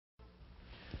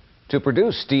To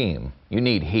produce steam, you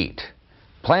need heat.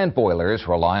 Plant boilers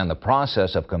rely on the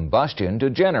process of combustion to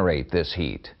generate this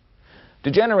heat. To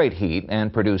generate heat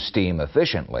and produce steam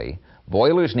efficiently,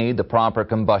 boilers need the proper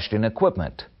combustion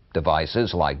equipment,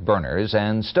 devices like burners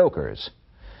and stokers.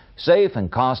 Safe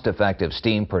and cost-effective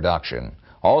steam production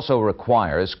also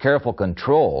requires careful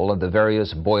control of the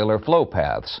various boiler flow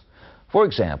paths. For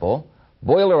example,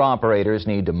 boiler operators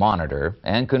need to monitor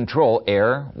and control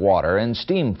air, water, and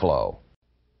steam flow.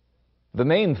 The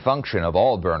main function of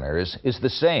all burners is the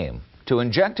same: to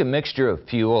inject a mixture of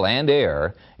fuel and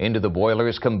air into the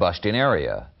boiler's combustion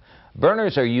area.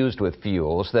 Burners are used with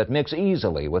fuels that mix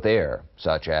easily with air,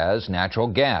 such as natural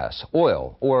gas,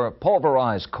 oil, or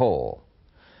pulverized coal.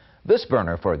 This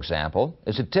burner, for example,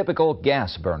 is a typical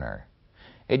gas burner.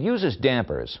 It uses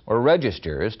dampers or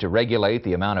registers to regulate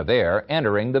the amount of air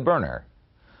entering the burner.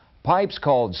 Pipes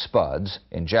called spuds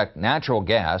inject natural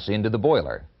gas into the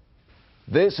boiler.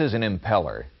 This is an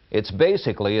impeller. It's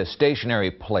basically a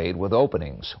stationary plate with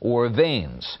openings, or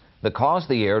vanes, that cause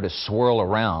the air to swirl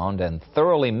around and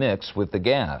thoroughly mix with the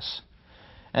gas.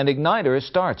 An igniter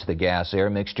starts the gas-air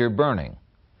mixture burning.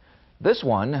 This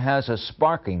one has a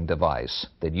sparking device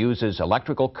that uses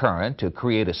electrical current to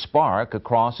create a spark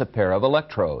across a pair of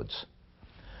electrodes.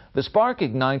 The spark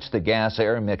ignites the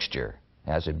gas-air mixture.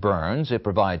 As it burns, it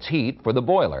provides heat for the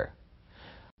boiler.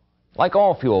 Like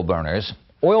all fuel burners,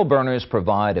 oil burners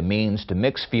provide a means to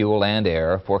mix fuel and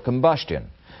air for combustion,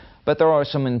 but there are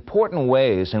some important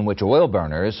ways in which oil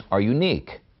burners are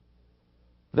unique.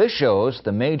 This shows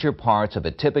the major parts of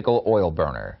a typical oil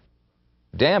burner.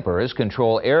 Dampers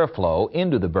control airflow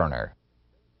into the burner.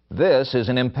 This is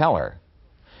an impeller.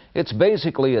 It's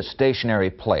basically a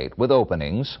stationary plate with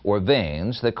openings or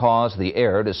vanes that cause the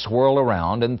air to swirl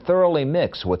around and thoroughly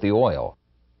mix with the oil.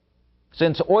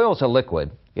 Since oil's a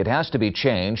liquid, it has to be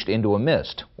changed into a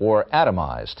mist or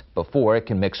atomized before it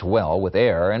can mix well with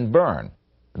air and burn.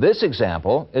 This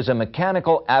example is a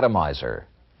mechanical atomizer.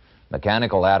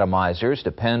 Mechanical atomizers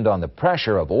depend on the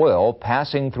pressure of oil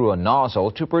passing through a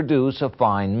nozzle to produce a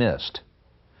fine mist.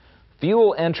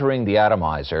 Fuel entering the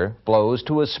atomizer flows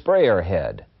to a sprayer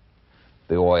head.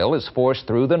 The oil is forced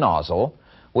through the nozzle,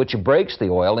 which breaks the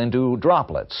oil into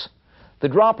droplets. The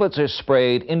droplets are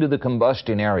sprayed into the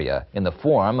combustion area in the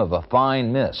form of a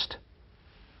fine mist.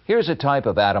 Here's a type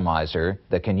of atomizer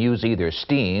that can use either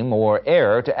steam or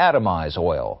air to atomize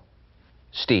oil.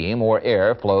 Steam or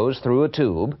air flows through a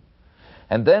tube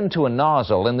and then to a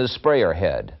nozzle in the sprayer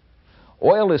head.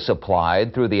 Oil is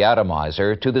supplied through the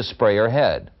atomizer to the sprayer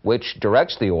head, which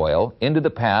directs the oil into the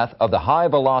path of the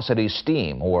high-velocity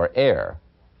steam or air.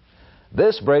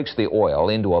 This breaks the oil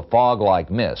into a fog-like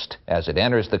mist as it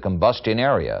enters the combustion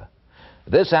area.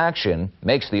 This action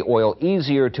makes the oil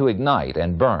easier to ignite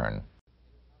and burn.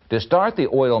 To start the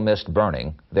oil mist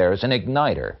burning, there's an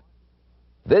igniter.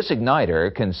 This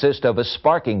igniter consists of a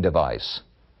sparking device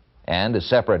and a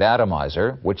separate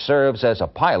atomizer which serves as a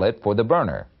pilot for the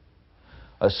burner.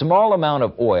 A small amount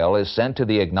of oil is sent to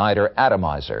the igniter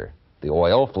atomizer. The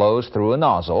oil flows through a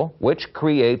nozzle which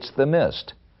creates the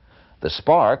mist. The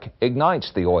spark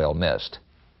ignites the oil mist.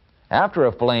 After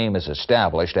a flame is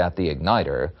established at the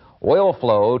igniter, oil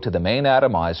flow to the main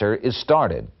atomizer is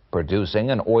started, producing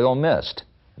an oil mist.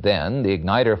 Then the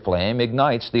igniter flame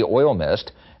ignites the oil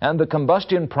mist and the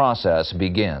combustion process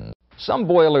begins. Some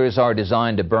boilers are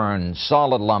designed to burn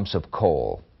solid lumps of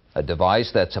coal. A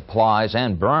device that supplies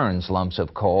and burns lumps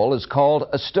of coal is called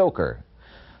a stoker.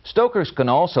 Stokers can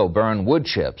also burn wood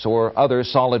chips or other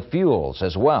solid fuels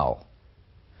as well.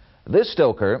 This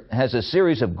stoker has a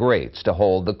series of grates to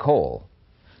hold the coal.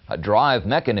 A drive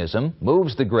mechanism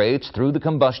moves the grates through the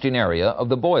combustion area of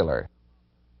the boiler.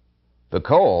 The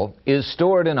coal is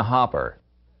stored in a hopper.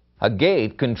 A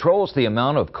gate controls the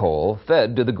amount of coal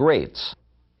fed to the grates.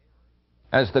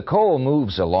 As the coal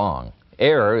moves along,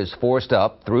 air is forced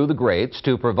up through the grates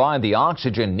to provide the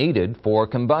oxygen needed for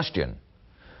combustion.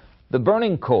 The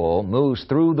burning coal moves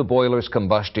through the boiler's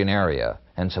combustion area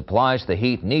and supplies the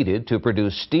heat needed to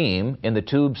produce steam in the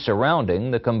tubes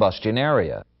surrounding the combustion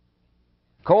area.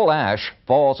 Coal ash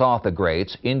falls off the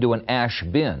grates into an ash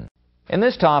bin. In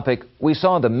this topic, we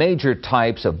saw the major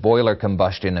types of boiler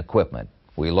combustion equipment.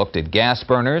 We looked at gas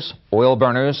burners, oil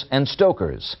burners, and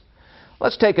stokers.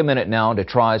 Let's take a minute now to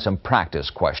try some practice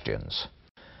questions.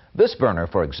 This burner,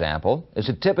 for example, is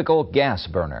a typical gas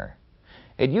burner.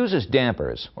 It uses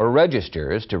dampers or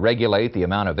registers to regulate the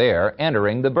amount of air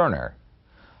entering the burner.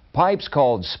 Pipes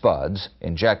called spuds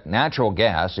inject natural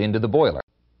gas into the boiler.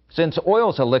 Since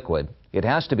oil's a liquid, it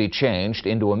has to be changed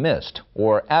into a mist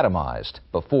or atomized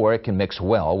before it can mix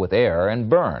well with air and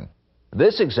burn.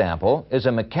 This example is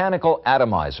a mechanical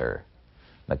atomizer.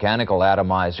 Mechanical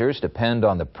atomizers depend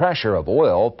on the pressure of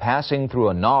oil passing through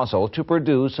a nozzle to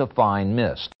produce a fine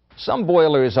mist. Some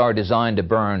boilers are designed to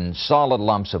burn solid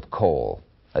lumps of coal.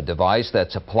 A device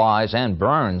that supplies and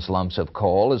burns lumps of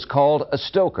coal is called a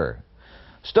stoker.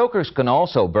 Stokers can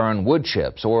also burn wood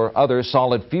chips or other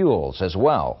solid fuels as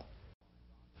well.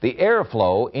 The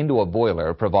airflow into a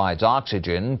boiler provides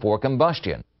oxygen for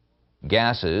combustion.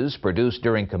 Gases produced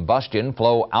during combustion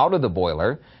flow out of the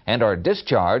boiler and are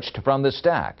discharged from the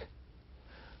stack.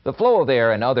 The flow of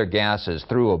air and other gases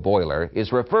through a boiler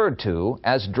is referred to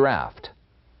as draft.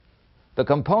 The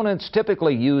components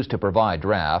typically used to provide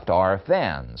draft are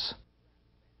fans.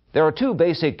 There are two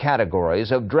basic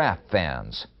categories of draft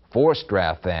fans: forced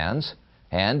draft fans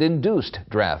and induced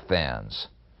draft fans.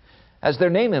 As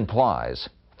their name implies,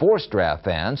 forced draft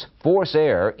fans force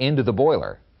air into the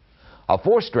boiler. A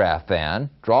forced draft fan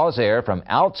draws air from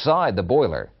outside the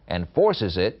boiler and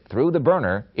forces it through the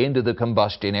burner into the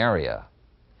combustion area.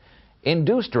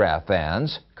 Induced draft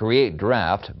fans create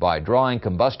draft by drawing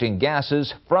combustion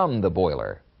gases from the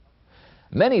boiler.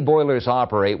 Many boilers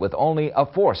operate with only a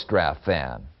forced draft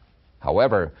fan.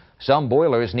 However, some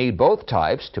boilers need both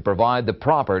types to provide the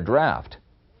proper draft.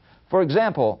 For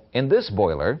example, in this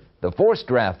boiler, the forced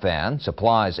draft fan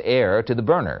supplies air to the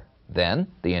burner. Then,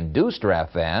 the induced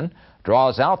draft fan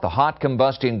draws out the hot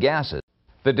combustion gases.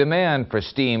 The demand for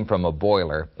steam from a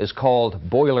boiler is called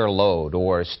boiler load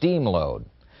or steam load.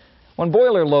 When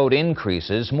boiler load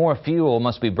increases, more fuel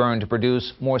must be burned to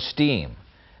produce more steam.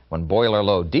 When boiler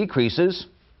load decreases,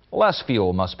 less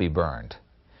fuel must be burned.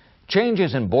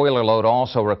 Changes in boiler load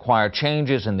also require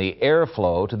changes in the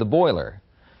airflow to the boiler.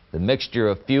 The mixture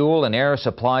of fuel and air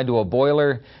supplied to a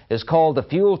boiler is called the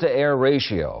fuel-to-air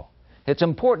ratio. It's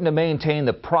important to maintain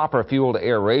the proper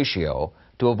fuel-to-air ratio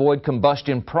to avoid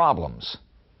combustion problems.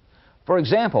 For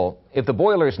example, if the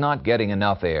boiler is not getting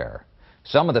enough air,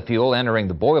 some of the fuel entering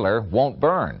the boiler won't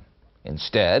burn.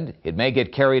 Instead, it may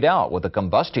get carried out with the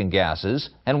combustion gases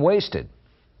and wasted.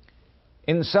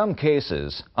 In some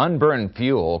cases, unburned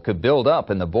fuel could build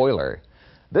up in the boiler.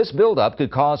 This buildup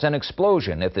could cause an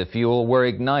explosion if the fuel were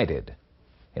ignited.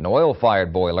 In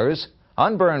oil-fired boilers,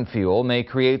 unburned fuel may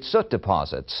create soot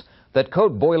deposits that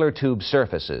coat boiler tube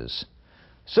surfaces.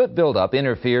 Soot buildup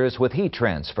interferes with heat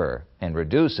transfer and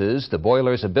reduces the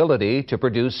boiler's ability to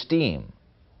produce steam.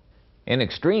 In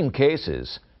extreme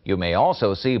cases, you may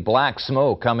also see black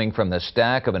smoke coming from the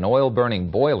stack of an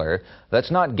oil-burning boiler that's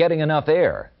not getting enough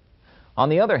air. On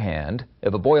the other hand,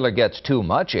 if a boiler gets too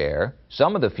much air,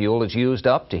 some of the fuel is used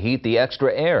up to heat the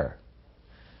extra air.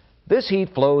 This heat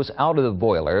flows out of the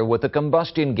boiler with the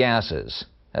combustion gases.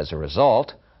 As a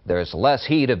result, there's less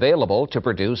heat available to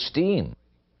produce steam.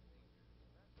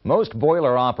 Most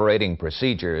boiler operating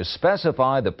procedures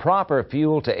specify the proper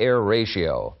fuel-to-air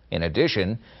ratio. In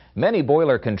addition, many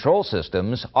boiler control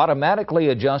systems automatically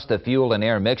adjust the fuel and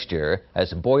air mixture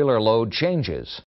as boiler load changes.